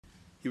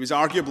He was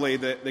arguably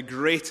the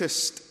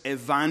greatest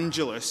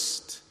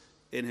evangelist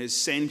in his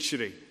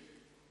century.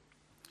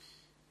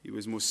 He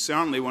was most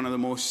certainly one of the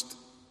most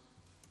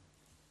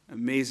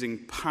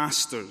amazing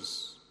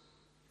pastors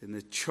in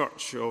the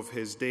church of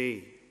his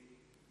day.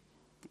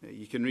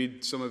 You can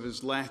read some of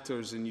his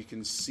letters and you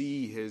can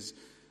see his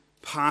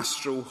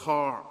pastoral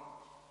heart.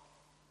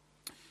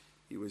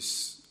 He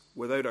was,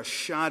 without a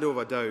shadow of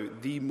a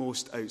doubt, the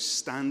most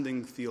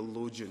outstanding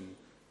theologian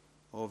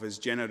of his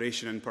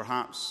generation and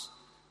perhaps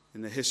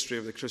in the history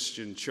of the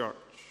Christian church,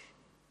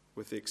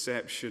 with the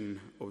exception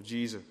of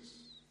Jesus.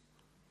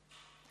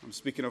 I'm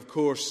speaking, of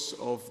course,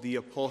 of the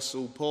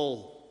Apostle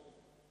Paul.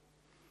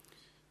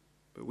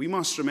 But we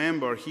must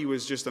remember he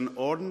was just an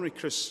ordinary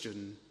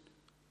Christian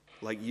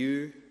like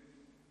you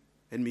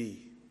and me,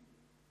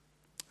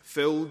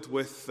 filled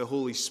with the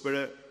Holy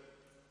Spirit,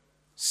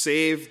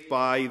 saved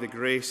by the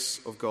grace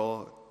of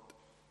God.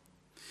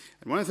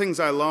 And one of the things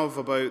I love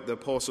about the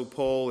Apostle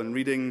Paul and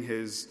reading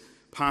his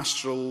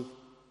pastoral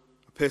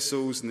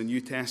epistles in the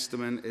New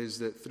Testament is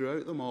that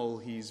throughout them all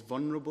he's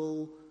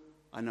vulnerable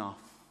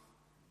enough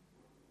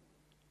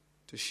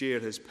to share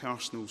his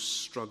personal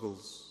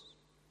struggles.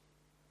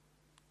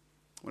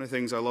 One of the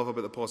things I love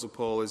about the Apostle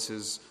Paul is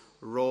his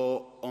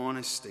raw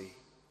honesty.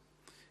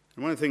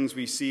 And one of the things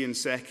we see in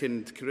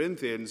 2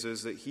 Corinthians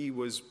is that he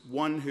was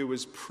one who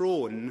was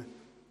prone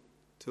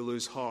to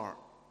lose heart,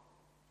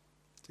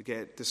 to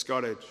get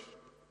discouraged.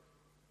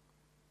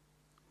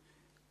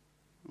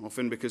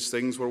 Often because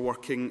things were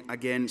working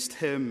against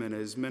him and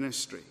his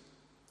ministry.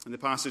 In the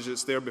passage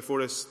that's there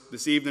before us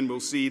this evening, we'll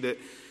see that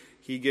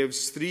he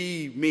gives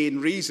three main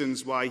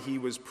reasons why he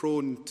was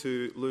prone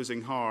to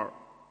losing heart,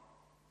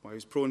 why he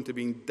was prone to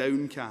being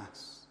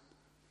downcast.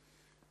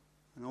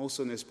 And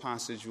also in this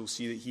passage, we'll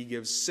see that he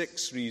gives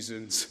 6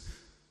 reasons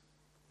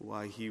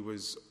why he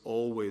was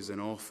always and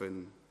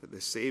often, at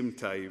the same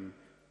time,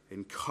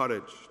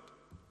 encouraged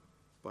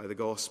by the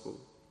gospel.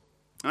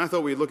 And I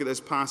thought we'd look at this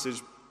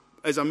passage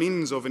as a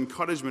means of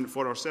encouragement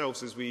for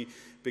ourselves as we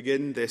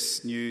begin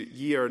this new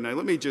year. Now,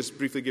 let me just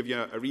briefly give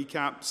you a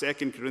recap.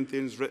 2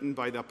 Corinthians, written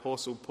by the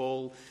Apostle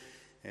Paul.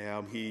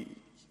 You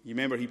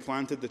remember he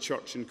planted the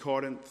church in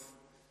Corinth.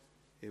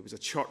 It was a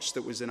church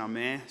that was in a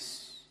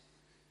mess.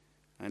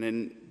 And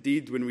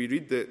indeed, when we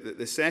read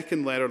the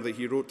second letter that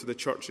he wrote to the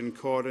church in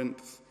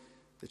Corinth,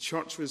 the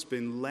church was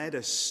being led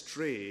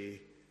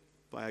astray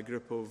by a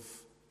group of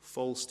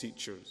false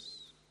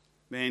teachers,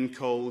 men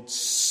called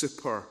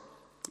super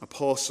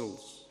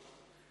apostles.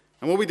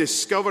 And what we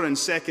discover in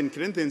 2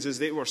 Corinthians is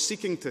they were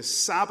seeking to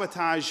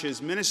sabotage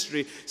his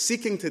ministry,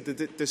 seeking to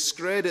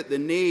discredit the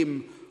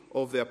name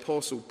of the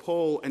Apostle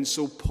Paul. And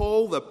so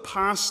Paul, the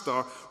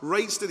pastor,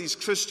 writes to these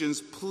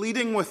Christians,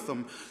 pleading with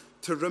them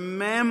to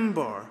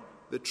remember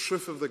the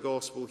truth of the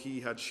gospel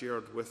he had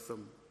shared with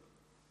them.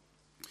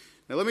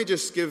 Now let's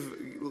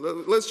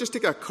just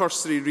take a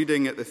cursory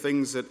reading at the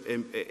things that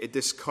it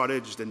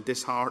discouraged and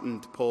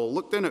disheartened Paul.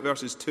 Look down at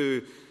verses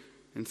 2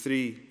 and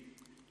 3.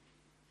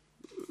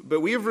 But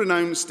we have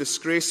renounced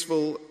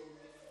disgraceful,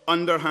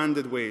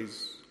 underhanded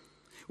ways.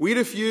 We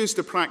refuse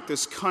to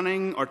practice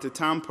cunning or to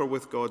tamper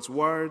with God's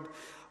word,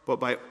 but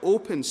by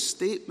open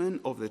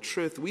statement of the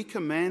truth, we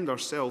commend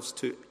ourselves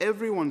to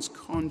everyone's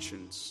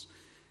conscience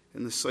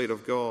in the sight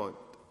of God.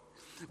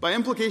 By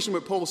implication,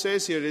 what Paul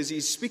says here is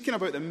he's speaking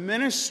about the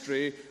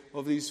ministry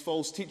of these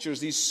false teachers,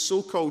 these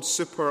so-called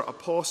super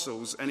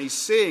apostles, and he's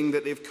saying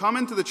that they've come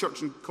into the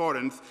church in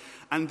Corinth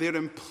and they're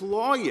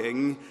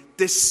employing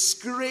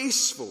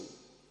disgraceful,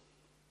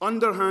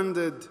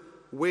 underhanded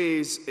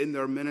ways in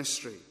their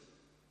ministry.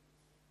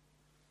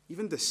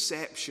 Even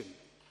deception,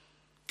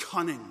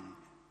 cunning.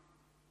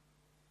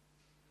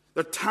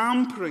 They're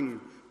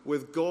tampering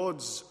with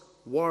God's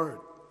word.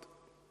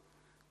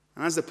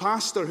 And as the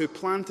pastor who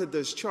planted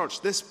this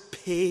church, this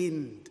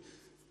pained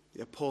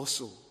the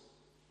apostle.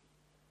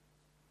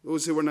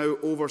 Those who were now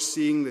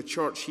overseeing the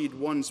church he'd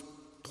once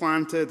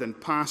planted and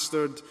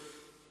pastored,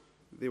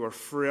 they were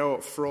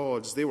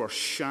frauds, they were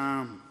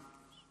shams.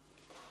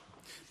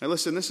 Now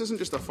listen, this isn't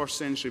just a first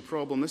century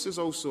problem, this is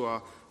also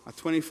a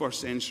 21st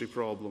century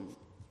problem.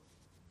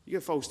 You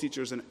get false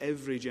teachers in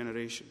every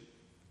generation.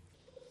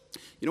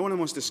 You know one of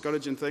the most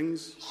discouraging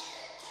things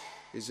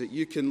is that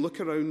you can look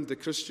around the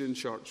Christian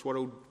church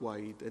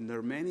worldwide and there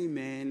are many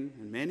men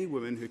and many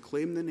women who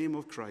claim the name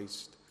of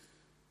Christ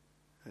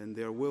and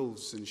they're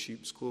wolves in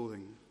sheep's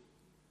clothing.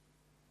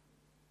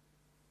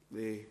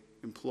 They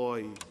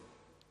employ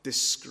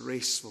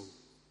disgraceful,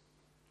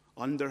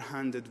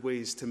 underhanded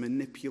ways to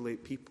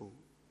manipulate people,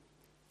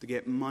 to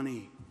get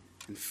money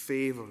and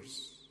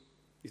favors.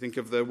 You think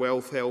of the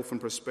wealth, health, and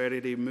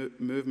prosperity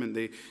movement.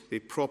 They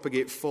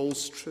propagate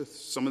false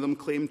truths. Some of them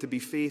claim to be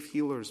faith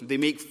healers. They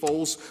make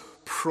false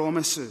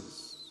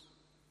promises.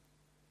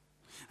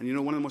 And you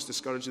know, one of the most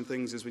discouraging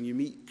things is when you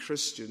meet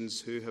Christians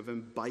who have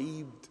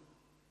imbibed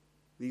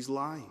these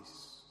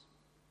lies.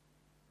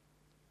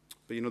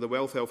 But you know, the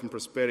wealth, health, and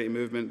prosperity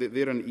movement,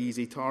 they're an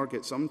easy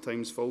target.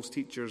 Sometimes false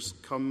teachers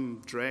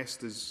come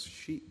dressed as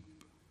sheep.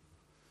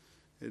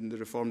 In the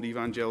Reformed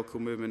evangelical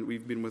movement,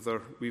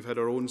 we've had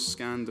our own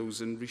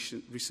scandals in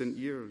recent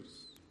years.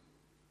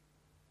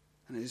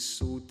 And it is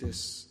so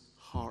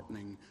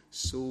disheartening,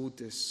 so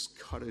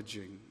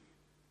discouraging.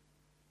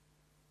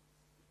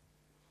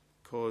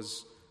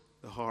 Cause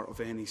the heart of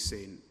any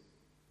saint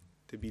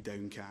to be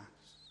downcast.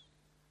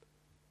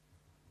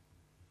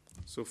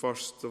 So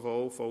first of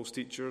all, false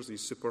teachers,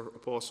 these super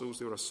apostles,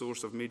 they were a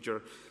source of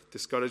major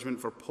discouragement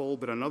for Paul,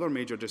 but another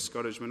major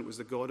discouragement was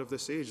the God of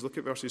this age. Look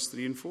at verses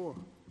 3 and 4.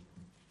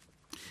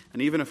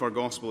 And even if our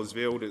gospel is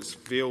veiled, it's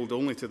veiled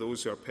only to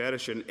those who are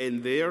perishing.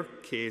 In their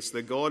case,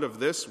 the God of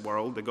this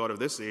world, the God of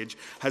this age,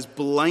 has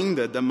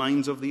blinded the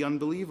minds of the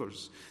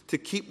unbelievers to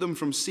keep them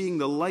from seeing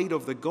the light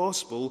of the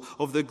gospel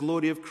of the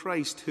glory of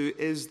Christ, who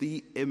is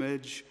the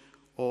image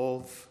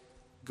of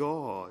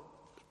God.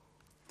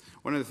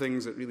 One of the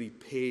things that really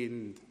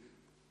pained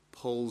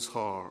Paul's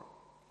heart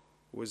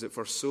was that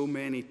for so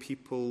many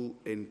people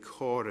in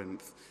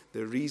Corinth,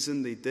 the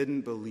reason they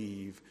didn't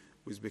believe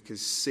was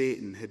because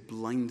Satan had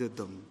blinded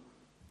them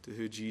to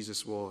who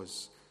Jesus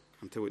was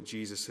and to what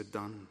Jesus had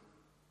done.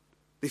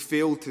 They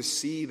failed to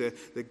see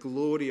the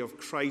glory of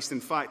Christ.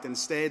 In fact,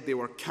 instead, they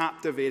were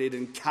captivated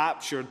and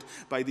captured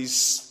by these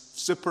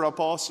super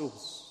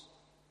apostles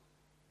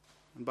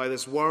and by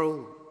this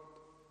world.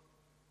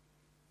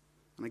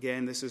 And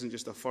again, this isn't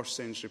just a first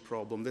century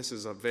problem. This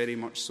is a very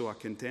much so a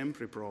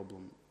contemporary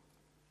problem.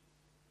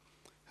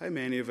 How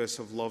many of us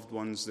have loved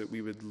ones that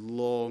we would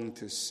long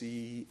to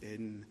see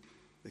in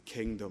the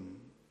kingdom?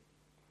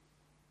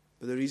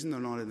 But the reason they're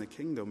not in the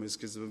kingdom is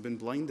because they've been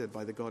blinded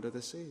by the God of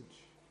this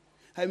age.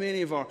 How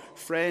many of our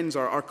friends,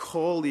 our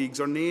colleagues,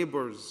 our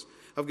neighbours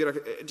have got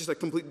just a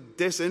complete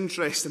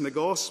disinterest in the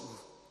gospel?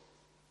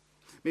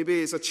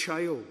 Maybe it's a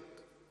child,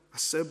 a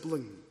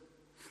sibling.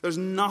 There's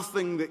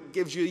nothing that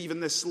gives you even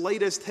the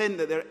slightest hint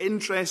that they're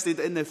interested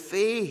in the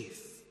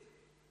faith.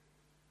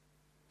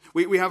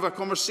 We have a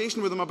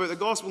conversation with them about the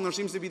gospel, and there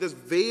seems to be this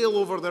veil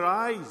over their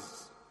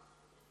eyes.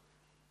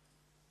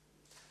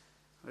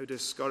 How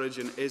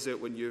discouraging is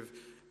it when you've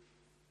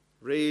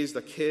raised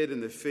a kid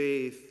in the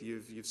faith,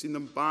 you've seen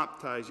them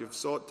baptized, you've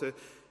sought to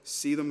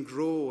see them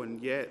grow,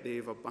 and yet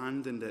they've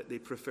abandoned it. They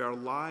prefer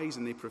lies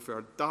and they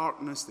prefer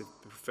darkness, they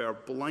prefer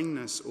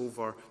blindness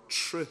over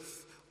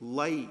truth,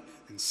 light,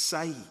 and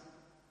sight.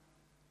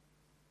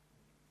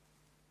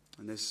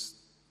 And this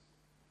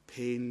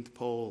pained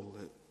Paul.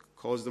 It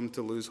caused him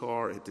to lose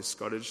heart. It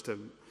discouraged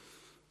him.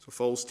 So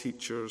false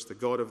teachers, the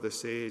God of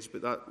this age,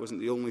 but that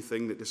wasn't the only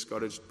thing that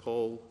discouraged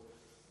Paul.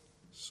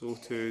 So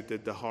too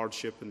did the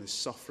hardship and the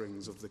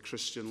sufferings of the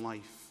Christian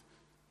life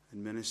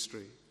and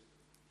ministry.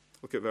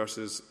 Look at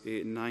verses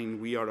 8 and 9.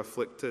 We are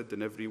afflicted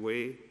in every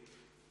way,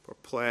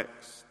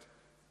 perplexed,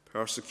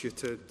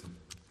 persecuted,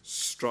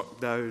 struck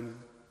down.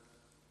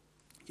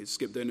 You can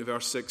skip down to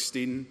verse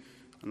 16.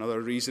 Another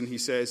reason he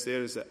says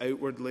there is that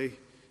outwardly,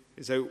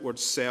 his outward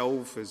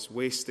self is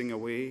wasting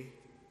away.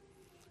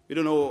 We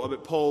don't know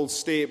about Paul's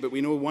state, but we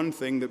know one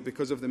thing, that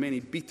because of the many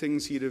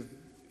beatings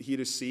he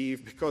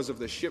received, because of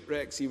the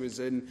shipwrecks he was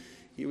in,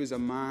 he was a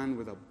man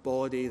with a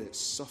body that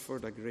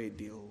suffered a great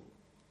deal.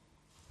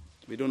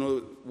 We don't know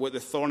what the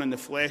thorn in the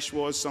flesh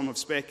was. Some have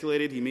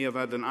speculated he may have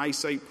had an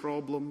eyesight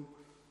problem.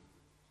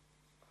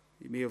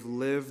 He may have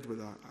lived with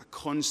a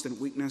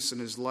constant weakness in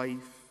his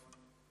life.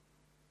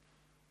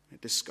 It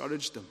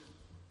discouraged him.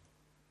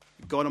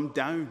 It got him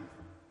down.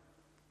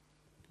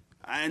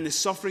 And the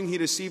suffering he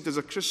received as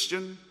a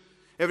Christian,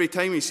 every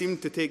time he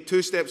seemed to take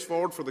 2 steps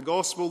forward for the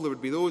gospel, there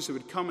would be those who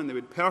would come and they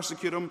would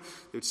persecute him.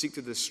 They would seek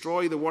to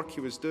destroy the work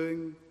he was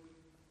doing.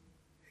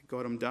 It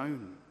got him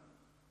down.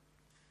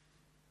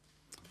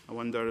 I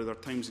wonder, are there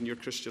times in your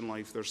Christian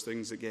life there's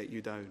things that get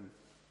you down?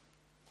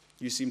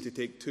 You seem to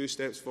take 2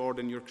 steps forward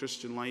in your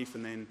Christian life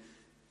and then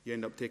you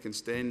end up taking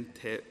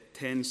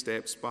 10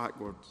 steps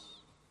backwards.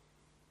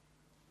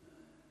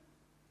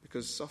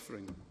 Because of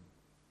suffering,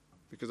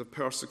 because of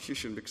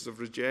persecution, because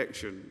of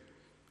rejection.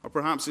 Or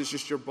perhaps it's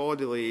just your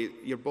body,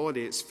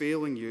 it's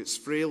failing you, it's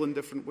frail in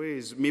different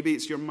ways. Maybe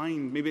it's your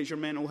mind, maybe it's your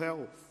mental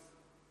health.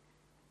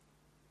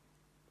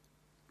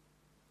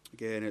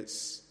 Again,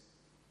 it's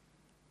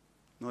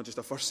not just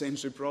a first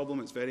century problem,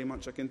 it's very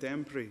much a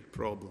contemporary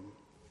problem.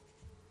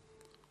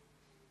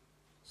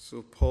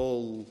 So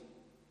Paul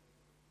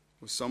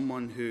was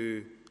someone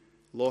who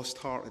lost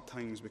heart at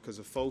times because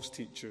of false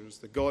teachers,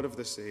 the God of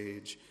this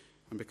age,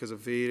 and because of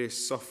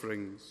various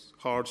sufferings,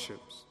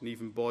 hardships, and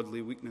even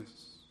bodily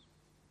weakness.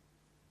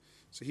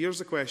 So here's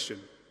the question.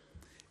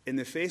 In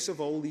the face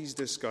of all these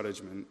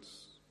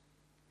discouragements,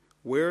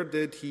 where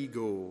did he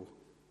go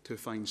to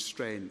find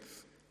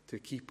strength to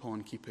keep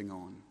on keeping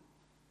on?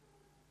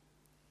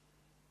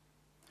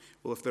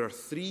 Well, if there are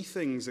 3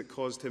 things that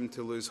caused him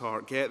to lose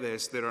heart, get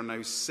this, there are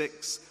now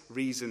 6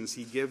 reasons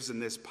he gives in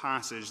this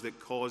passage that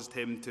caused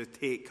him to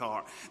take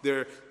heart.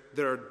 There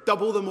are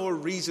double the more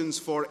reasons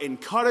for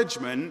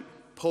encouragement,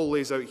 Paul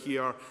lays out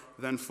here,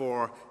 than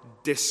for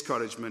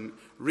discouragement.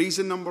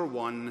 Reason number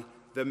 1,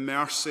 the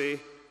mercy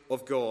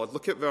of God.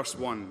 Look at verse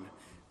 1.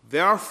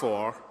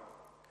 Therefore,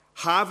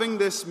 having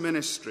this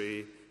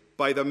ministry,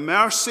 by the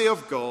mercy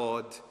of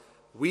God,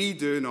 we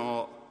do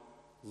not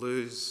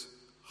lose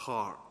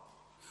heart.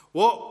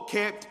 What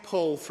kept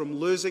Paul from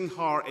losing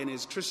heart in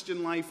his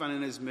Christian life and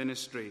in his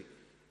ministry?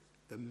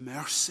 The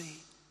mercy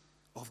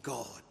of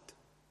God.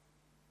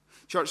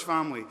 Church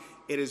family,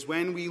 it is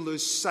when we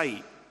lose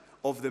sight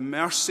of the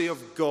mercy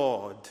of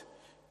God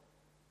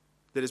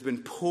that has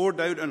been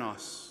poured out on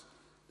us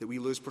that we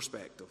lose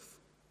perspective,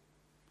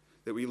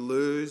 that we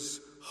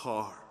lose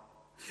heart.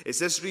 It's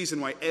this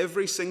reason why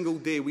every single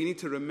day we need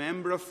to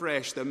remember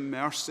afresh the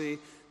mercy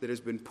that has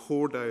been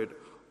poured out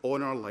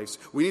on our lives.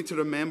 We need to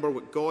remember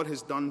what God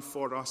has done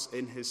for us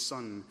in his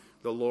Son,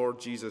 the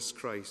Lord Jesus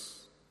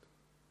Christ.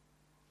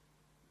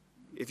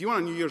 If you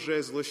want a New Year's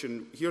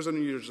resolution, here's a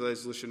New Year's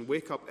resolution.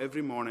 Wake up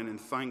every morning and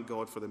thank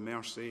God for the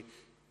mercy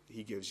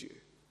he gives you.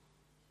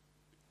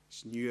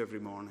 It's new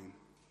every morning.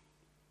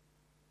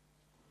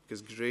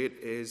 Because great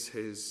is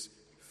his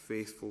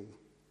faithfulness.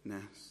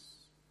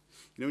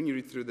 You know, when you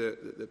read through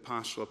the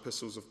pastoral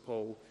epistles of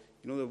Paul,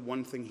 you know the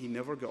one thing he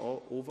never got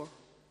over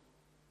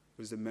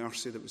was the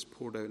mercy that was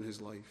poured out in his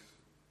life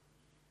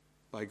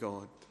by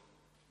God.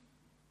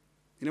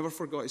 He never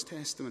forgot his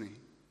testimony.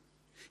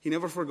 He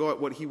never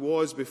forgot what he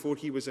was before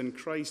he was in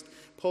Christ.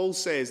 Paul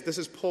says, this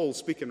is Paul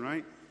speaking,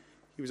 right?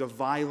 He was a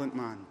violent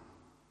man.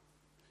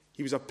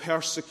 He was a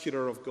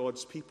persecutor of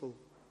God's people.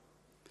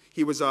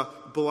 He was a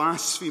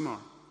blasphemer.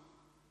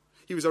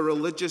 He was a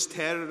religious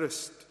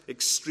terrorist,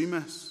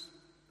 extremist.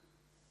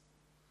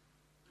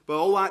 But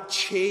all that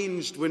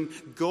changed when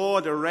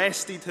God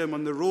arrested him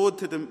on the road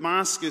to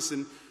Damascus,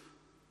 and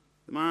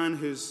the man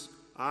whose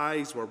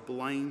eyes were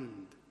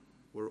blind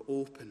were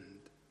opened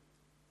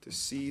to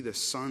see the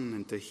sun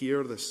and to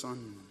hear the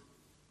sun.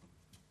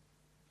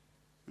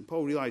 And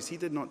Paul realized he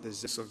did not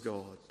deserve of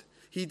God.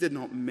 He did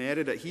not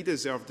merit it. He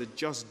deserved the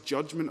just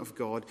judgment of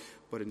God,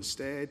 but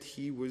instead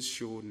he was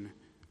shown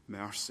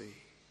mercy.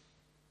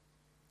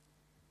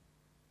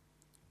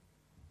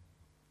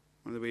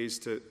 One of the ways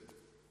to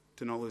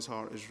not lose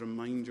heart is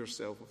remind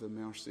yourself of the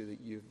mercy that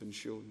you've been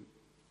shown.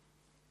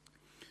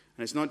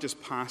 And it's not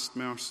just past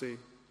mercy,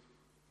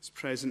 it's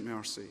present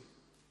mercy.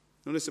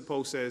 Notice that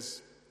Paul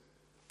says,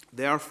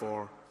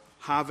 therefore,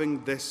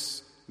 having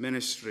this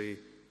ministry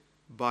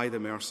by the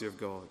mercy of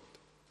God.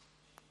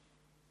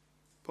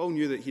 Paul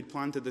knew that he'd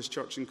planted this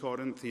church in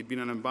Corinth. He'd been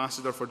an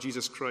ambassador for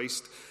Jesus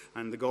Christ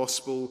and the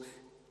gospel.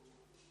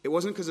 It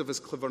wasn't because of his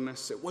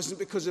cleverness. It wasn't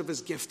because of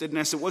his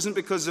giftedness. It wasn't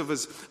because of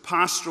his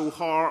pastoral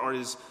heart or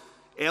his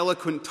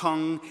eloquent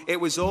tongue. It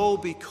was all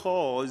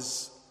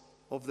because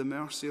of the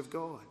mercy of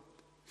God.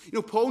 You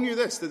know, Paul knew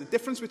this, that the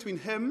difference between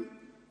him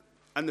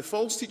and the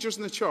false teachers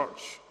in the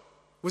church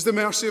was the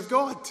mercy of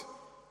God.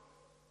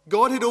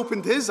 God had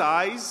opened his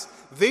eyes.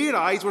 Their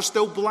eyes were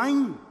still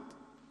blind.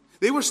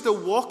 They were still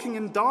walking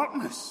in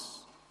darkness.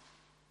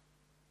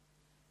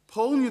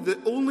 Paul knew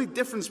the only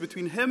difference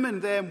between him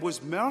and them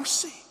was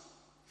mercy.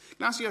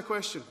 Can I ask you a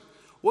question?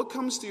 What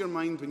comes to your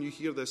mind when you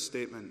hear this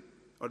statement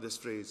or this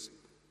phrase?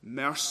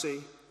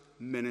 Mercy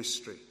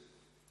ministry.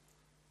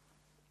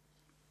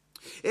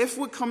 If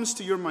what comes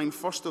to your mind,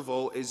 first of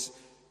all, is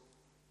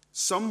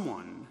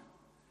someone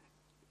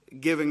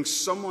giving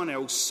someone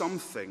else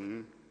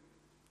something,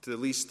 to the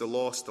least, the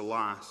lost, the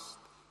last,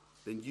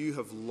 then you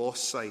have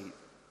lost sight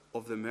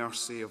of the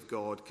mercy of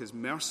God. Because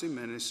mercy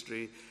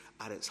ministry,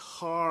 at its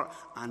heart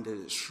and at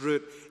its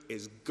root,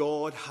 is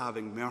God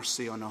having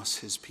mercy on us,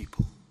 his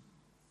people.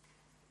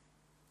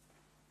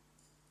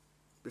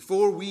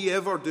 Before we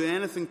ever do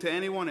anything to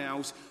anyone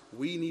else,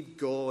 we need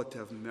God to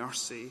have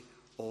mercy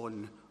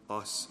on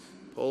us.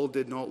 Paul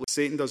did not.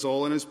 Satan does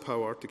all in his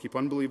power to keep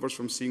unbelievers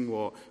from seeing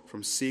what?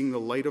 From seeing the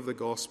light of the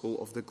gospel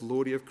of the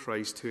glory of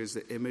Christ, who is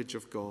the image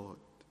of God.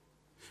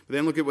 But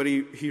then look at what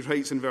he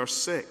writes in verse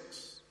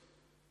 6.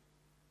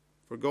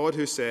 For God,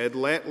 who said,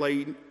 let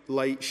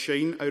light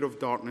shine out of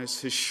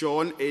darkness, has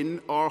shone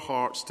in our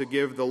hearts to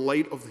give the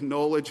light of the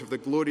knowledge of the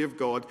glory of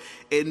God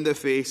in the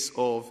face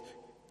of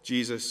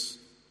Jesus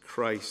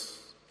Christ.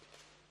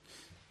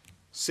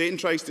 Satan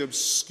tries to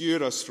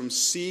obscure us from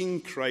seeing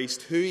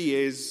Christ, who he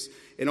is,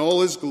 in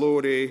all his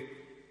glory.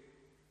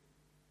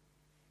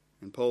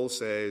 And Paul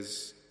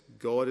says,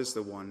 God is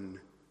the one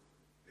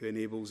who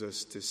enables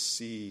us to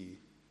see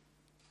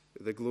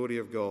the glory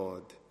of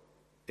God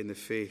in the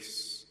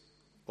face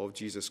of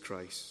Jesus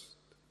Christ.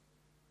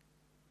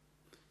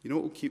 You know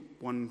what will keep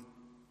one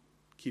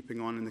keeping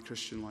on in the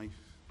Christian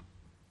life?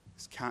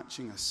 It's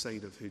catching a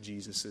sight of who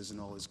Jesus is in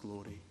all his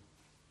glory.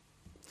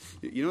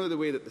 You know the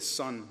way that the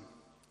sun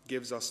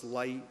gives us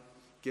light,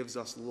 gives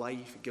us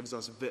life, it gives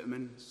us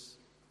vitamins.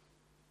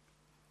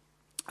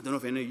 I don't know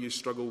if any of you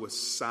struggle with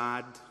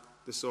SAD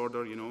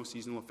disorder,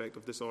 seasonal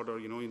affective disorder,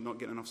 you're not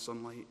getting enough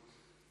sunlight.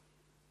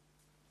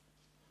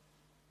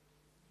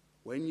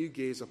 When you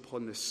gaze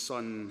upon the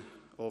Son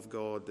of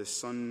God, the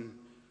Son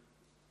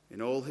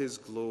in all his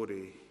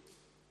glory,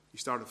 you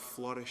start to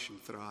flourish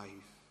and thrive.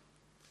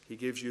 He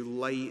gives you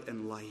light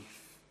and life.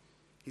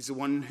 He's the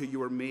one who you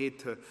were made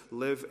to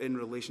live in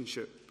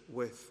relationship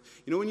with.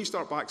 When you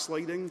start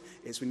backsliding,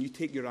 it's when you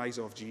take your eyes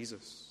off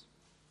Jesus.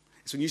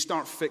 It's when you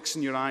start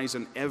fixing your eyes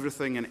on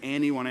everything and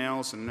anyone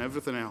else and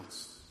everything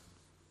else.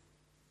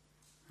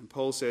 And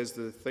Paul says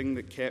the thing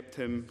that kept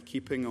him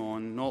keeping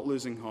on, not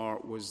losing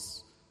heart,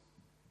 was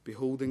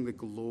beholding the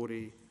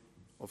glory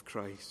of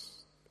Christ.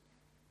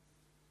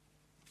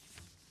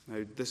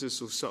 Now, this is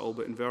so subtle,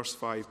 but in verse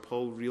 5,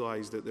 Paul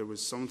realized that there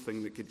was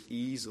something that could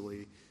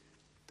easily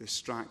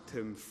distract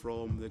him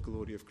from the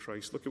glory of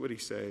Christ. Look at what he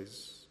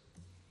says.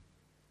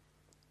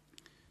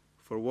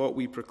 For what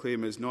we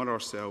proclaim is not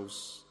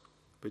ourselves,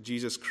 but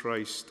Jesus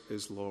Christ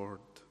is Lord.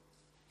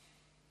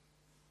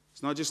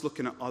 It's not just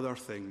looking at other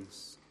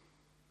things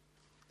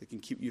that can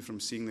keep you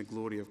from seeing the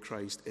glory of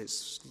Christ.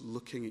 It's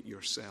looking at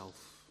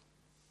yourself.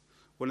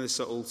 One of the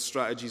subtle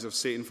strategies of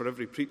Satan for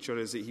every preacher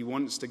is that he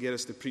wants to get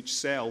us to preach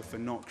self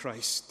and not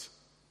Christ.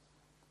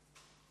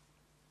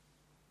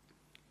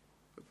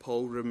 But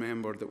Paul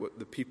remembered that what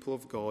the people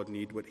of God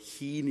need, what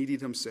he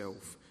needed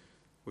himself,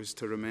 was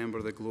to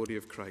remember the glory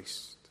of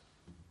Christ.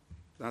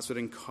 That's what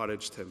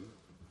encouraged him.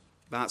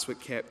 That's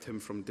what kept him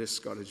from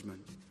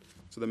discouragement.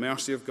 So the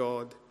mercy of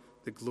God,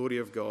 the glory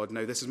of God.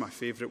 Now, this is my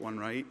favorite one,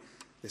 right?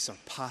 The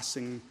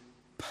surpassing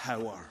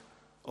power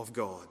of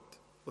God.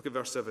 Look at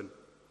verse 7.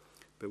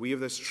 But we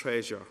have this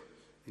treasure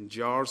in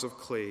jars of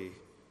clay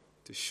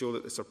to show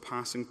that the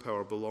surpassing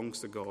power belongs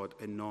to God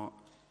and not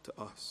to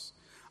us.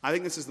 I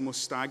think this is the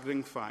most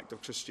staggering fact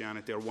of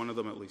Christianity, or one of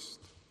them at least.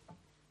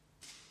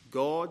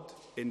 God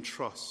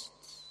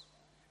entrusts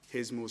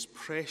his most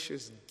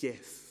precious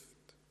gift,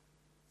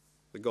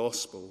 the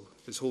gospel,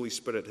 his Holy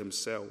Spirit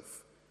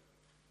himself,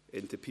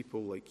 into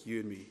people like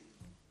you and me.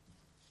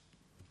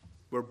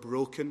 We're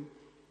broken,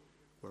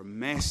 we're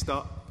messed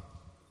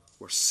up,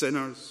 we're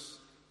sinners,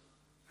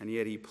 and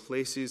yet he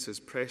places his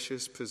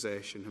precious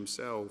possession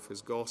himself,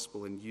 his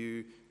gospel, in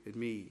you and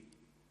me.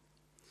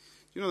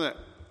 Do you know that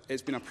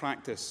it's been a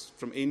practice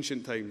from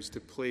ancient times to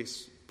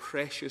place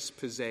precious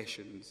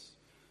possessions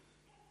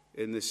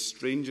in the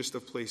strangest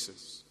of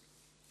places?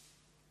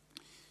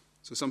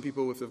 So some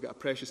people, if they've got a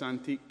precious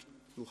antique,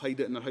 they'll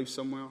hide it in their house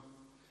somewhere.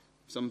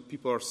 Some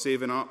people are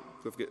saving up.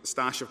 They've got a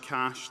stash of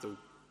cash. They'll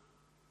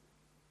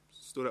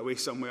store it away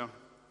somewhere,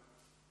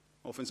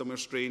 often somewhere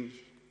strange.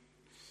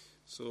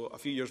 So a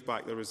few years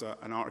back, there was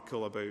an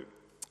article about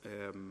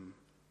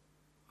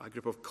a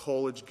group of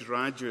college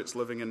graduates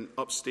living in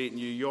upstate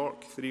New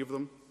York, 3 of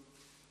them.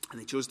 And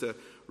they chose to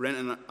rent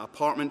an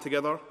apartment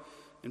together.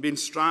 And being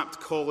strapped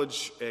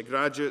college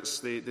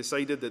graduates, they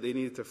decided that they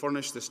needed to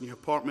furnish this new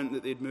apartment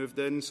that they'd moved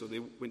in. So they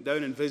went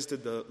down and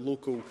visited the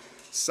local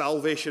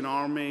Salvation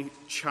Army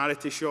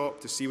charity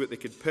shop to see what they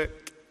could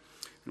pick.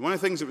 And one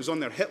of the things that was on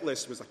their hit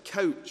list was a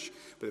couch.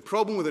 But the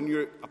problem with a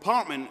new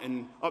apartment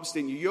in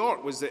upstate New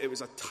York was that it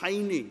was a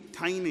tiny,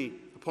 tiny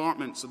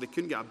apartment, so they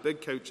couldn't get a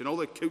big couch, and all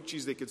the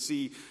couches they could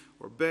see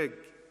were big.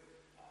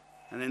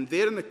 And then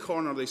there in the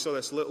corner, they saw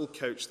this little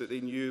couch that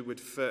they knew would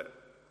fit.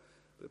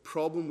 The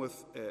problem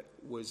with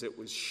it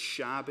was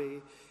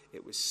shabby,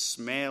 it was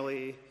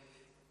smelly,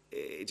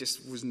 it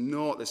just was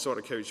not the sort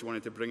of couch you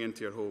wanted to bring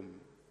into your home.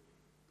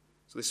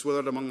 So they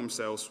swithered among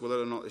themselves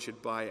whether or not they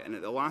should buy it, and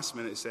at the last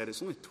minute they said,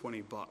 it's only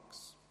 $20,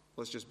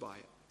 let's just buy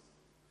it.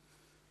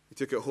 They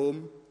took it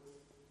home,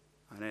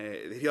 and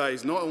they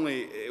realized not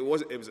only it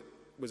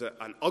was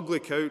an ugly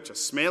couch, a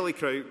smelly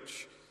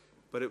couch,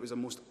 but it was a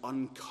most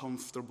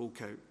uncomfortable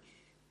couch.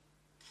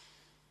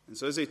 And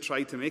so as they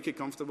tried to make it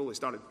comfortable, they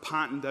started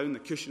patting down the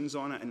cushions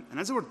on it. And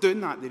as they were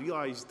doing that, they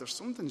realized there's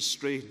something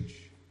strange.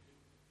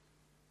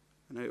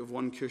 And out of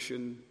one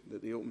cushion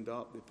that they opened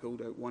up, they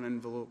pulled out one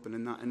envelope, and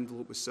in that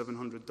envelope was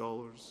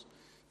 $700.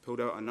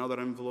 Pulled out another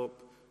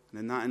envelope, and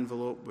in that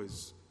envelope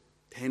was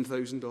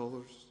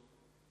 $10,000.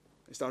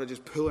 They started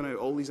just pulling out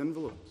all these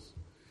envelopes.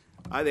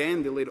 At the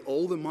end, they laid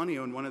all the money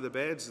on one of the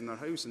beds in their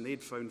house, and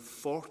they'd found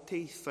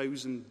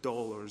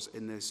 $40,000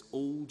 in this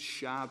old,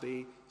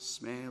 shabby,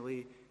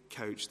 smelly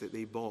couch that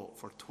they bought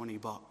for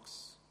 $20.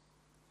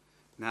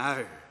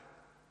 Now,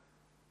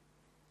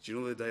 do you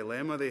know the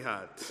dilemma they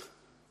had?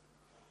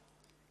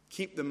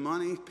 Keep the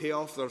money, pay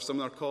off some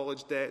of their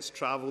college debts,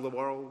 travel the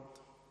world, or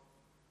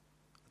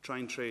try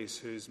and trace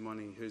whose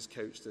money, whose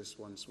couch this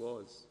once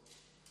was.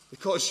 The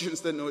college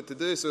students didn't know what to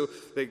do, so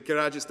the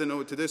graduates didn't know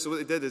what to do. So what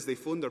they did is they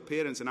phoned their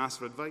parents and asked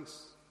for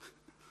advice.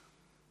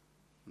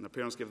 And their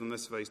parents gave them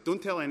this advice.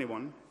 Don't tell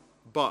anyone,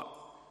 but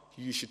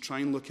you should try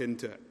and look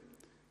into it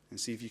and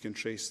see if you can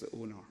trace the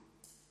owner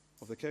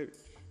of the couch.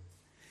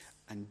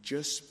 And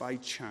just by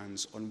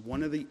chance, on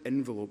one of the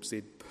envelopes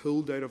they'd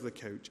pulled out of the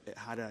couch, it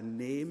had a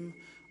name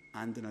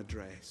and an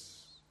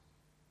address.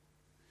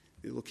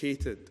 They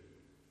located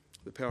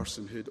the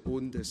person who'd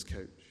owned this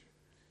couch.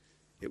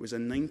 It was a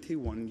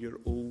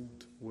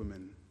 91-year-old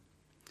woman.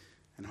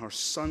 And her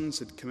sons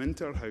had come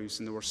into her house,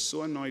 and they were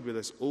so annoyed with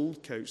this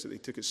old couch that they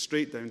took it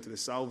straight down to the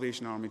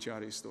Salvation Army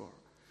charity store,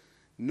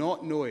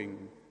 not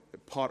knowing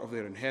that part of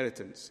their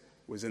inheritance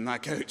was in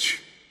that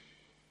couch.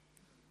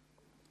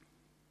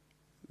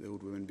 The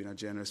old woman, being a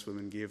generous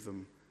woman, gave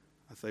them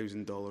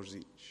 $1,000 each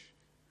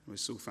and was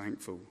so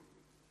thankful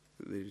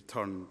that they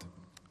returned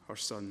her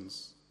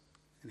son's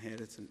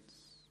inheritance.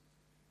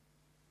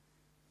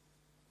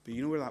 But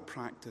you know where that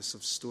practice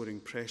of storing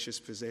precious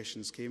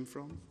possessions came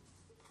from?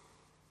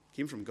 It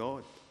came from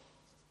God.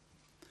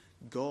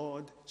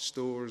 God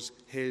stores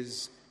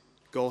his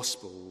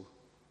gospel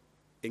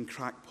in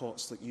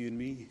crackpots like you and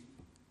me.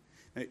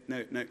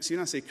 Now, see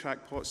when I say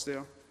crackpots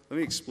there? Let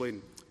me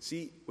explain.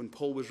 See, when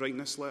Paul was writing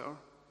this letter,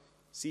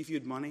 see if you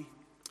had money,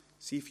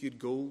 see if you had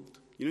gold.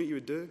 You know what you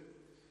would do?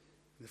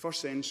 In the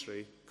first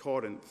century,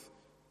 Corinth,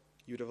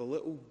 you would have a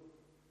little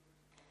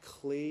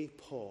clay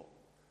pot.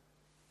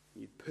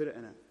 You'd put it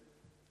in it.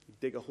 You'd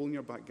dig a hole in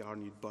your back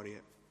garden, you'd bury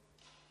it.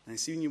 And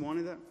see when you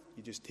wanted it,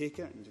 you just take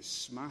it and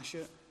just smash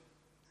it.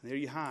 And there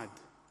you had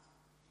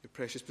your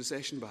precious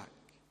possession back.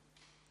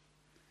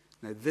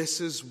 Now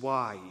this is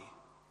why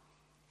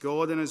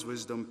God in his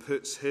wisdom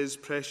puts his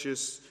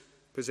precious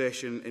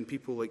possession in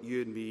people like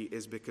you and me,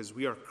 is because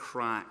we are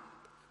cracked.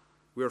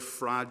 We're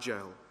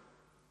fragile.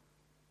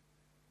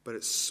 But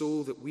it's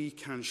so that we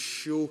can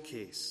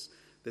showcase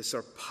the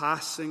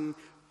surpassing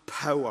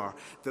power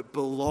that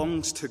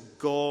belongs to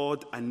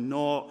God and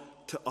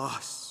not to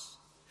us.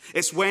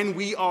 It's when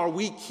we are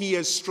weak, he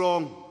is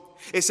strong.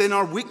 It's in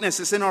our weakness,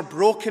 it's in our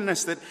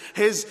brokenness that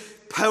his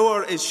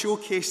power is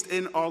showcased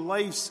in our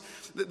lives.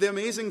 The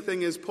amazing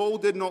thing is, Paul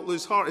did not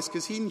lose heart. It's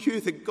because he knew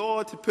that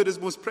God had put his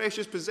most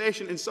precious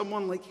possession in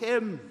someone like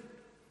him.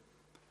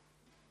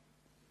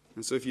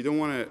 And so if you don't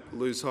want to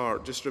lose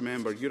heart, just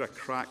remember, you're a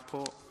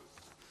crackpot.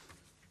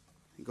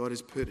 God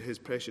has put his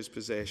precious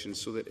possession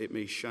so that it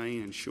may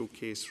shine and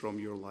showcase from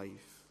your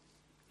life.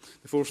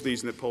 The fourth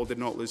reason that Paul did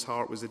not lose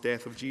heart was the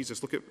death of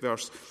Jesus. Look at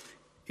verse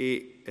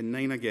 8 and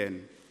 9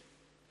 again.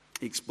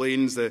 He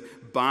explains the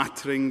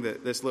battering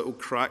that this little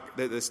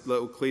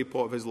clay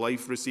pot of his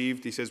life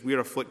received. He says, we are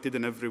afflicted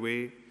in every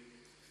way,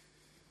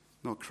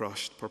 not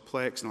crushed,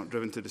 perplexed, not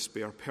driven to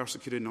despair,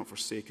 persecuted, not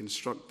forsaken,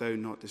 struck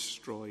down, not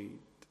destroyed.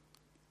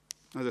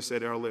 As I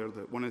said earlier,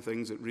 that one of the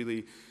things that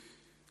really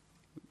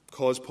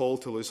caused Paul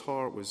to lose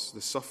heart was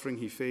the suffering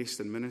he faced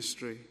in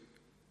ministry.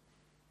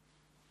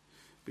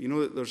 But you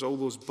know that there's all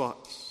those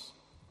buts.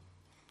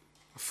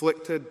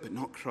 Afflicted, but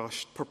not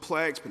crushed.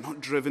 Perplexed, but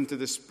not driven to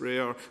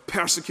despair.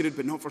 Persecuted,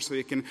 but not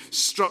forsaken.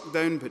 Struck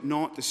down, but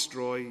not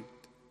destroyed.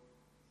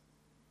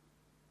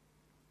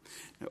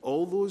 Now,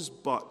 all those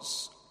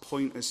buts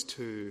point us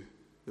to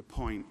the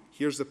point.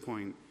 Here's the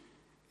point.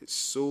 It's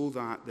so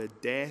that the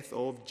death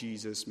of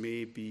Jesus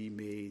may be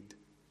made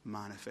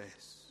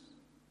manifest.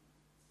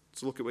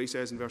 So look at what he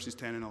says in verses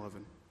 10 and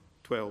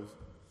 12.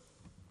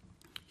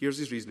 Here's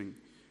his reasoning.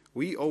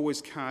 We are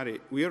always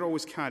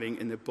carrying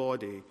in the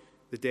body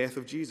the death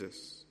of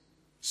Jesus,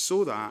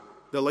 so that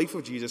the life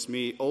of Jesus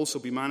may also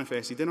be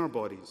manifested in our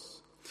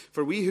bodies.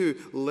 For we who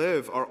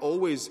live are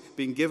always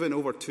being given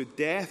over to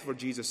death for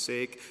Jesus'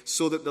 sake,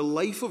 so that the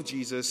life of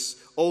Jesus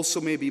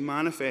also may be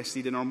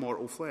manifested in our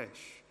mortal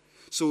flesh.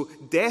 So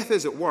death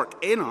is at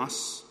work in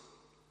us,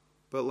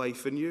 but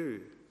life in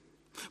you.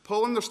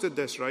 Paul understood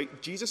this, right?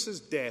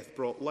 Jesus' death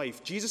brought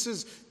life.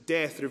 Jesus'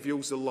 death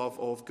reveals the love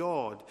of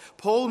God.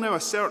 Paul now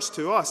asserts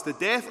to us the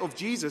death of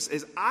Jesus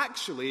is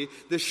actually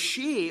the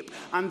shape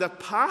and the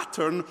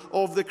pattern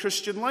of the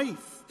Christian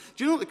life.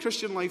 Do you know that the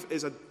Christian life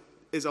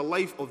is a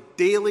life of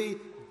daily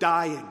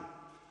dying,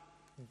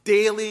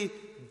 daily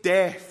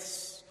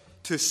deaths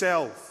to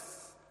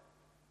self?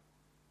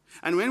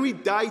 And when we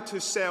die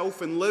to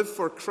self and live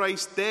for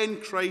Christ,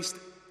 then Christ,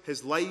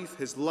 his life,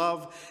 his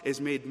love,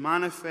 is made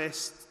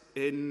manifest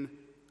in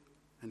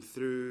and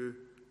through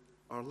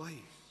our life.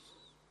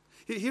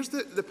 Here's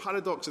the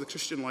paradox of the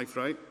Christian life,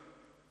 right?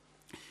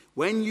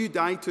 When you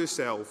die to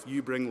self,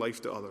 you bring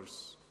life to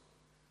others.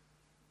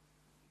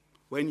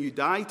 When you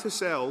die to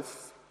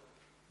self,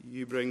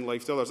 you bring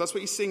life to others. That's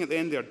what he's saying at the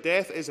end there.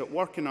 Death is at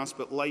work in us,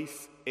 but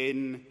life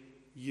in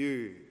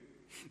you.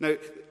 Now,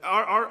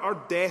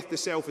 our death to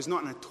self is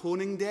not an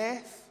atoning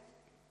death,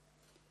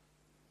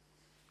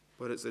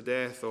 but it's a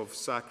death of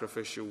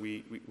sacrificial.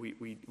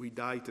 We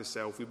die to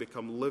self. We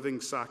become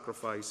living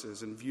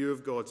sacrifices in view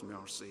of God's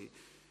mercy,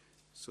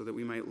 so that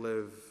we might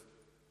live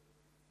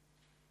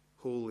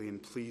holy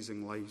and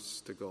pleasing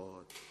lives to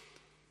God.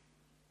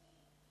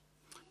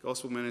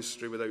 Gospel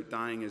ministry without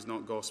dying is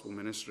not gospel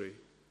ministry.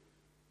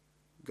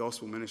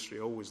 Gospel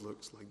ministry always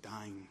looks like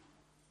dying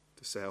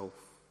to self.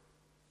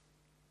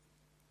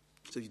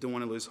 So if you don't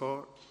want to lose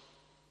heart,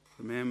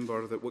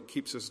 remember that what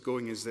keeps us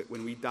going is that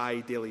when we die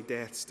daily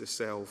deaths to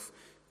self,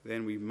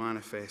 then we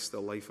manifest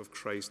the life of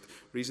Christ.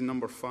 Reason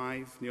number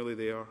 5, nearly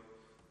there.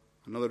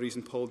 Another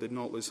reason Paul did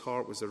not lose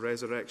heart was the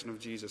resurrection of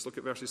Jesus. Look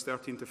at verses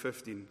 13 to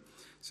 15.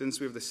 Since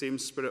we have the same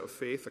spirit of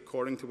faith,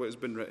 according to what has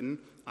been written,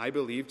 I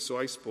believed, so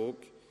I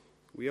spoke.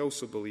 We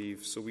also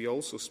believe, so we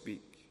also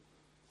speak,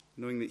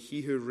 knowing that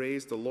he who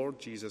raised the Lord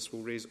Jesus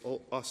will raise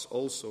us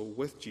also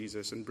with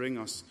Jesus and bring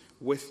us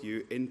with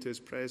you into his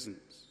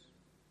presence.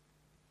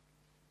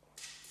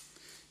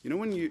 You know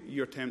when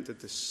you're tempted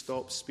to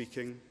stop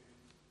speaking?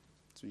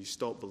 It's when you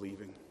stop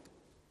believing.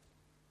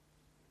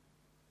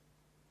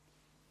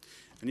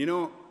 And you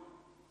know,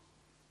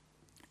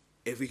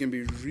 if we can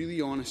be really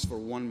honest for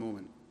one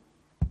moment,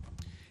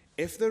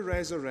 if the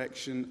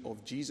resurrection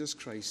of Jesus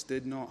Christ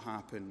did not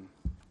happen,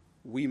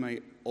 we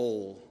might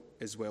all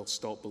as well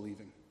stop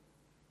believing.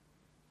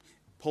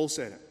 Paul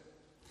said it.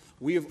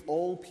 We of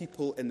all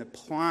people in the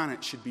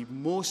planet should be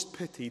most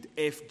pitied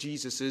if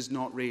Jesus is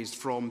not raised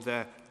from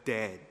the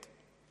dead.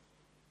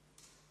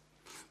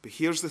 But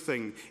here's the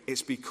thing.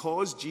 It's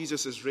because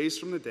Jesus is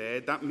raised from the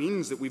dead, that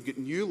means that we've got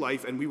new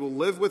life and we will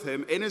live with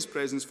him in his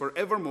presence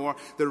forevermore.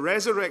 The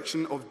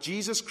resurrection of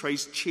Jesus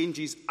Christ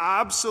changes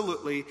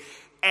absolutely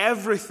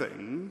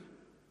everything.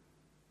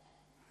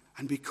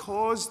 And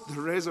because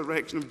the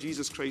resurrection of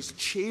Jesus Christ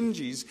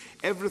changes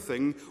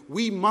everything,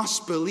 we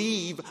must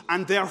believe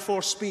and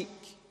therefore speak.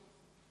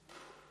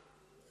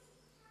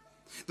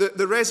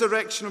 The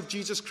resurrection of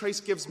Jesus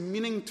Christ gives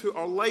meaning to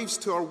our lives,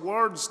 to our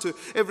words, to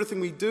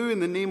everything we do in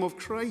the name of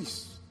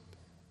Christ.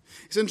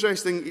 It's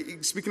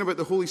interesting, speaking about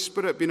the Holy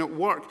Spirit being at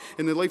work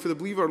in the life of the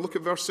believer, look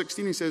at verse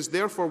 16. He says,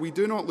 "Therefore we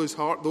do not lose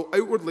heart, though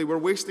outwardly we're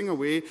wasting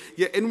away,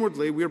 yet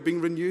inwardly we are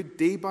being renewed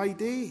day by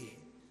day."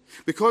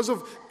 Because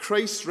of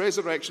Christ's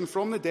resurrection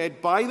from the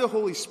dead by the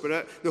Holy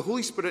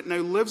Spirit now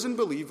lives in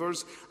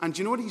believers. And do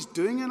you know what he's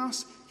doing in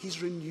us?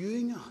 He's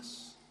renewing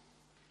us.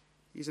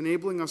 He's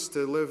enabling us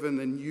to live in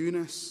the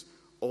newness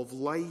of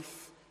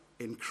life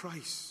in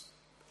Christ.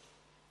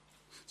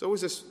 There's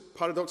always this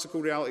paradoxical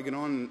reality going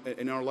on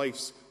in our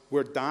lives.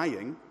 We're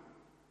dying,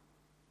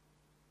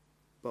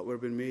 but we're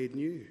being made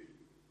new.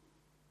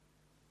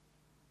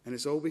 And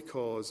it's all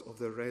because of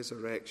the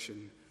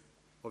resurrection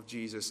of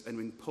Jesus. And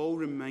when Paul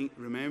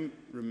reminded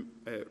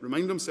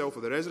himself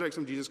of the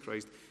resurrection of Jesus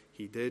Christ,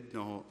 he did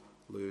not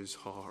lose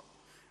heart.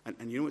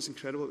 And you know what's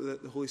incredible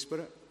about the Holy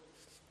Spirit?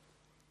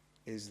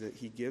 Is that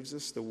he gives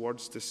us the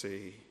words to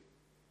say.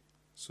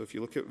 So if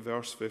you look at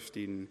verse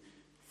 15,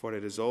 "For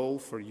it is all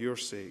for your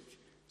sake,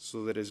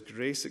 so that as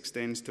grace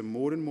extends to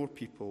more and more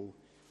people,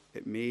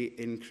 it may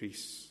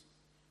increase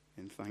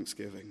in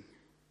thanksgiving."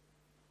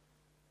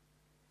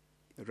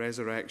 The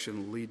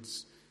resurrection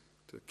leads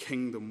to the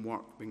kingdom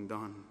work being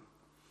done.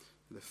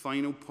 The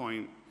final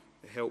point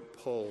to help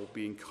Paul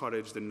be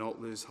encouraged and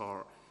not lose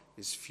heart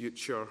is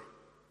future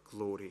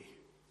glory.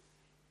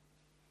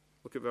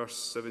 Look at verse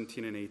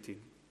 17 and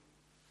 18.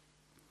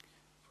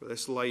 "For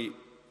this light,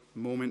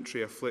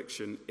 momentary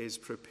affliction is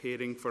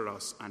preparing for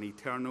us an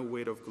eternal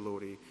weight of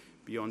glory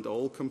beyond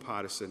all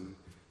comparison,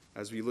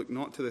 as we look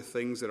not to the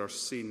things that are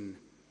seen,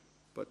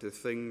 but to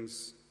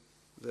things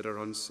that are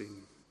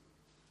unseen."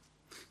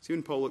 See,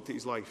 when Paul looked at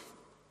his life,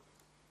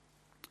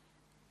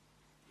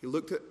 he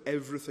looked at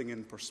everything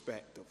in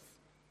perspective.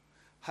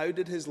 How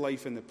did his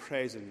life in the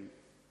present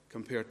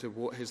compare to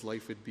what his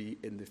life would be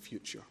in the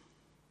future?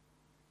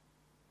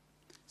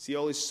 See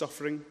all his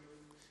suffering?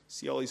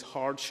 See all his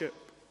hardship?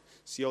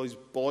 See all his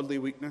bodily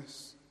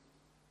weakness?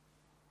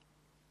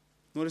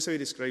 Notice how he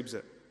describes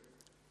it.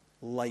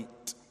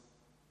 Light,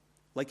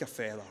 like a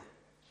feather.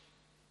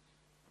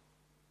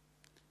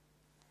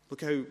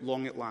 Look how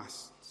long it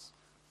lasts.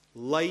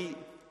 Light,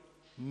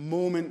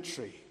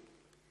 momentary,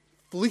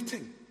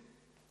 fleeting.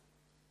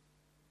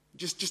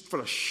 Just for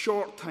a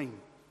short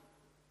time.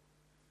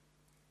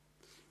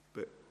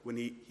 But when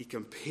he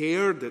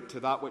compared it to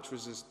that which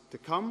was to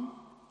come,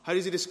 how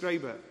does he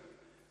describe it?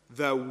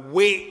 The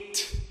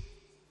weight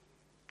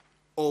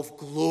of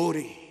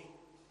glory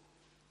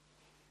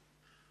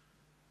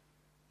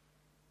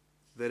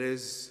that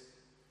is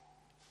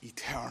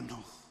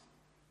eternal,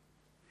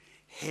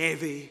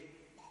 heavy,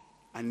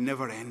 and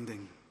never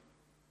ending.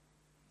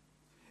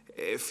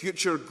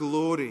 Future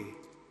glory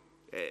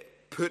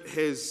put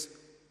his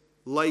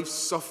life's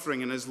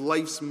suffering and his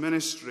life's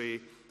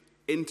ministry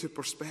into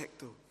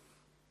perspective.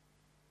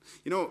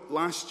 You know,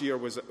 last year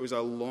was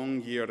a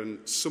long year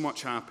and so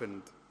much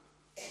happened.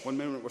 One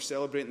minute we're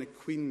celebrating the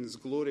Queen's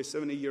glory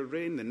 70-year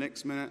reign. The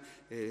next minute,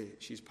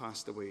 she's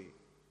passed away.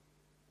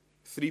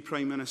 3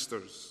 prime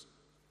ministers,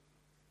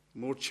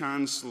 more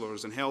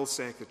chancellors and health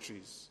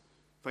secretaries,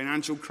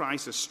 financial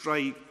crisis,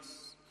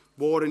 strikes,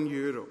 war in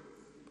Europe.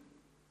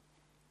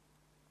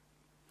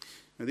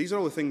 Now, these are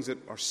all the things that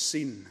are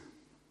seen.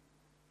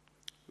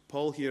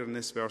 Paul here in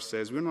this verse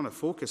says, we're not to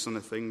focus on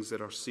the things that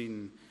are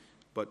seen,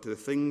 but to the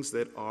things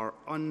that are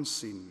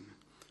unseen.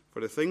 For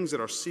the things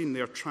that are seen,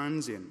 they are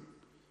transient.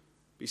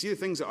 But you see the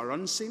things that are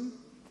unseen,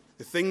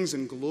 the things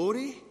in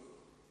glory,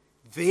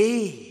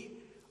 they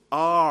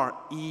are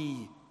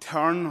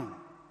eternal.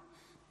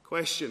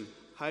 Question,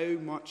 how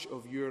much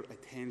of your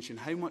attention,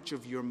 how much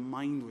of your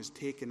mind was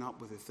taken up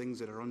with the things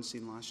that are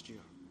unseen last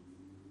year?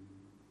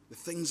 The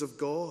things of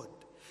God,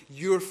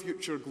 your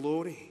future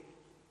glory.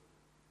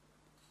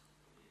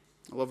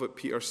 I love what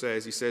Peter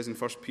says. He says in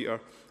 1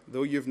 Peter,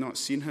 "Though you've not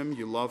seen him,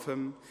 you love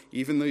him.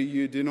 Even though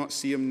you do not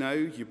see him now,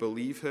 you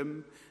believe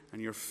him.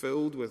 And you're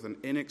filled with an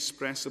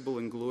inexpressible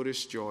and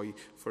glorious joy,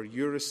 for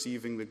you're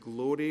receiving the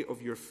glory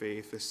of your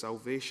faith, the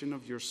salvation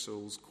of your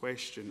souls."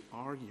 Question,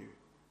 are you?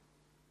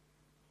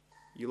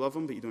 You love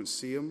him, but you don't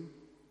see him.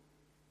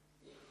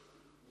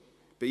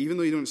 But even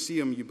though you don't see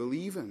him, you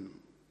believe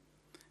him.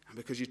 And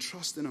because you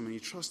trust in him and you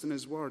trust in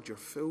his word, you're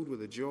filled with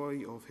the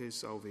joy of his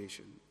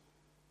salvation.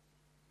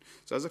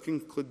 So as I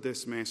conclude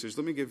this message,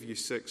 let me give you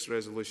 6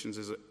 resolutions,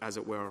 as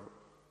it were,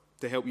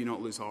 to help you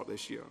not lose heart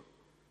this year.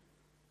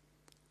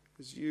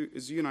 As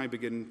you and I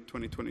begin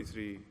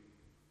 2023,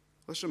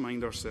 let's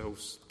remind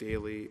ourselves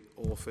daily,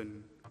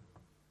 often,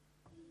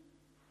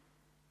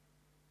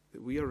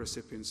 that we are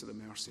recipients of the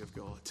mercy of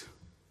God.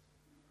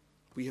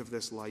 We have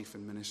this life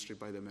and ministry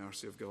by the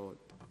mercy of God.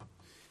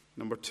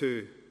 Number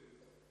 2,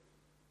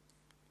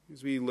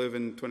 as we live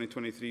in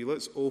 2023,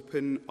 let's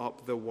open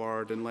up the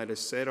Word and let us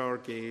set our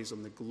gaze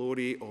on the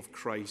glory of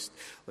Christ.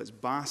 Let's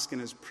bask in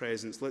His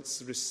presence.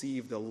 Let's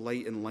receive the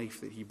light and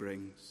life that He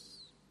brings.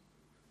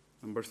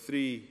 Number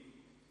 3,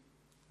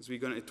 as we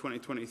go into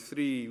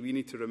 2023, we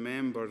need to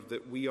remember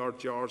that we are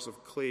jars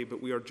of clay, but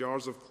we are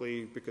jars of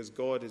clay because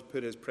God has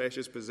put His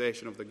precious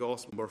possession of the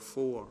gospel. Number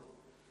 4,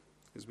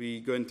 as we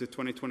go into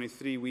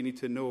 2023, we need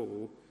to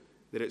know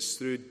that it's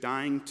through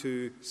dying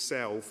to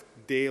self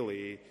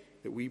daily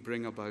that we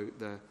bring about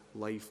the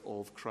life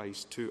of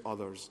Christ to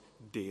others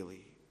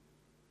daily.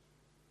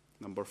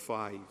 Number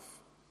 5,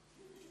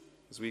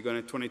 as we go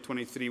into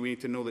 2023, we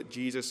need to know that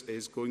Jesus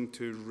is going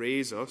to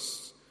raise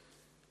us,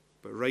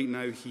 but right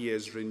now He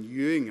is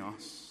renewing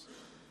us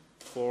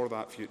for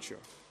that future.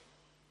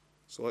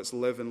 So let's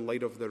live in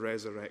light of the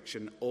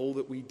resurrection. All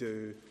that we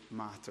do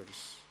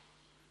matters.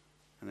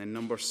 And then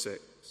number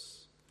 6,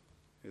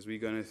 as we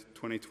go into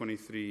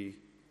 2023,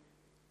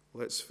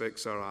 let's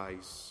fix our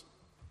eyes,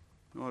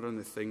 not on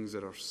the things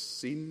that are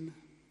seen,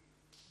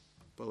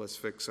 but let's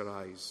fix our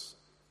eyes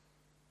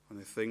on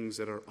the things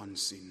that are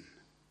unseen,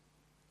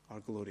 our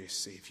glorious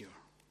Savior.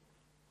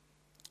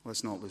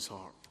 Let's not lose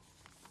heart.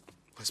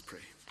 Let's pray.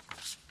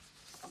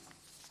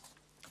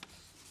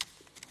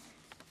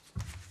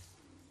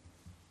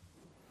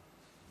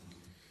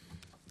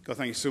 God,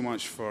 thank you so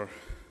much for,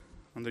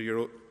 under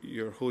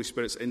your Holy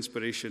Spirit's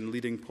inspiration,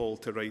 leading Paul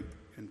to write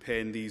and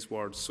pen these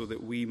words so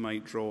that we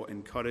might draw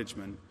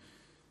encouragement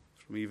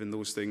from even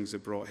those things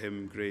that brought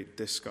him great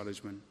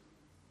discouragement.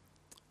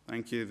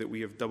 Thank you that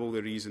we have double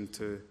the reason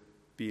to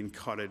be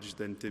encouraged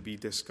than to be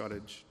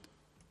discouraged.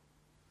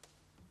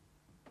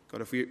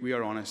 God, if we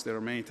are honest, there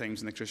are many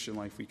times in the Christian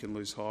life we can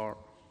lose heart.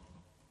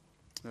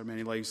 There are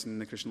many lives in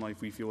the Christian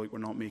life we feel like we're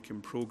not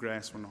making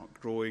progress, we're not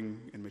growing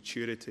in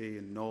maturity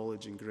and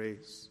knowledge and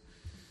grace.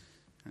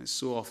 And it's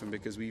so often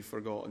because we've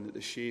forgotten that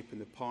the shape and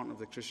the pattern of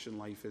the Christian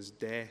life is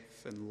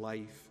death and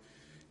life.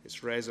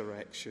 It's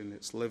resurrection.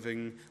 It's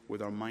living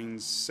with our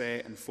minds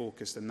set and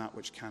focused in that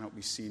which cannot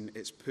be seen.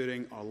 It's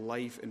putting our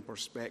life in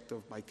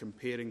perspective by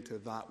comparing to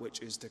that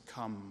which is to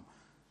come.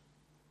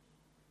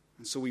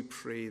 And so we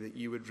pray that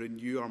you would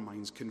renew our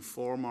minds,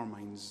 conform our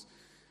minds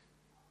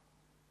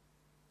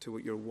to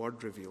what your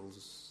word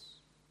reveals.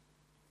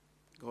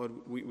 God,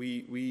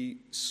 we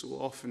so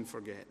often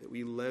forget that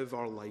we live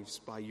our lives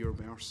by your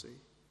mercy.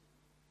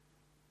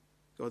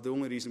 God, the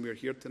only reason we're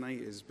here tonight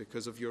is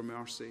because of your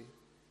mercy.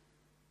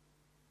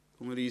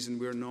 The only reason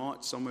we're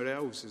not somewhere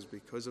else is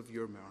because of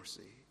your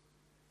mercy.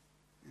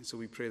 And so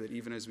we pray that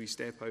even as we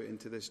step out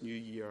into this new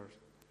year,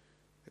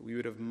 that we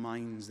would have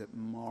minds that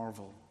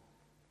marvel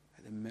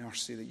at the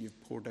mercy that you've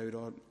poured out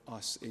on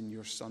us in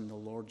your Son, the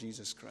Lord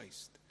Jesus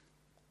Christ.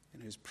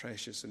 In whose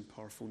precious and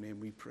powerful name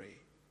we pray.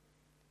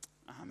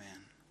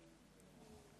 Amen.